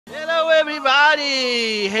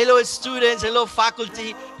everybody! Hello, students. Hello,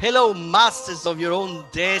 faculty. Hello, masters of your own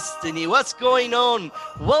destiny. What's going on?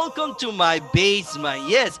 Welcome to my basement.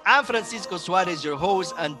 Yes, I'm Francisco Suarez, your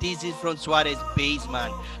host, and this is from Suarez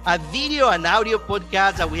Basement, a video and audio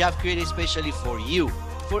podcast that we have created especially for you,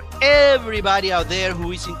 for everybody out there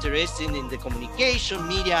who is interested in the communication,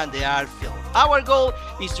 media, and the art field. Our goal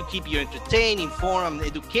is to keep you entertained, informed, and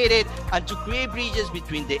educated, and to create bridges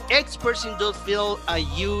between the experts in those field and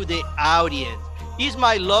you, the audience. It's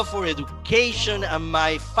my love for education and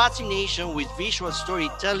my fascination with visual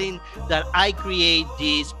storytelling that I create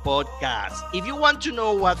this podcast. If you want to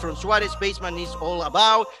know what From Suarez Basement is all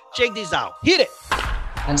about, check this out. Hit it!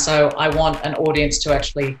 And so I want an audience to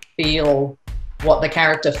actually feel what the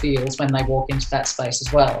character feels when they walk into that space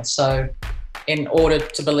as well. So in order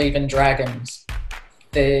to believe in dragons,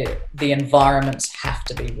 the environments have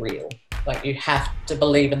to be real. Like, you have to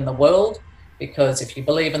believe in the world, because if you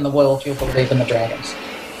believe in the world, you'll believe in the dragons.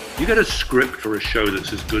 You get a script for a show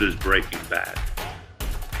that's as good as Breaking Bad.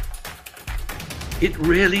 It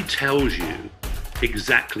really tells you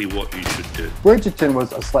exactly what you should do. Bridgerton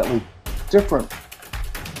was a slightly different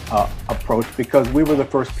approach because we were the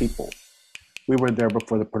first people. We were there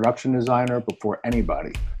before the production designer, before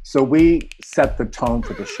anybody. So we set the tone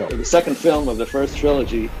for the show. The second film of the first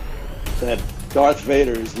trilogy, that Darth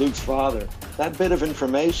Vader is Luke's father, that bit of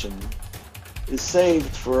information is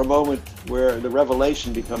saved for a moment where the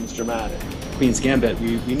revelation becomes dramatic. Queen's Gambit,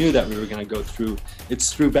 we knew that we were going to go through,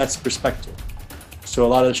 it's through Beth's perspective. So a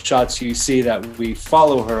lot of the shots you see that we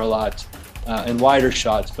follow her a lot in wider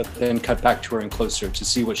shots, but then cut back to her and closer to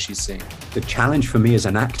see what she's seeing. The challenge for me as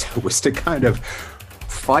an actor was to kind of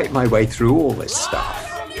fight my way through all this stuff.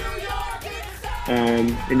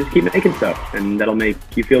 And just keep making stuff, and that'll make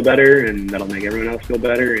you feel better, and that'll make everyone else feel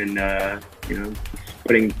better, and just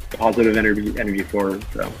putting positive energy forward.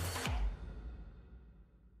 So.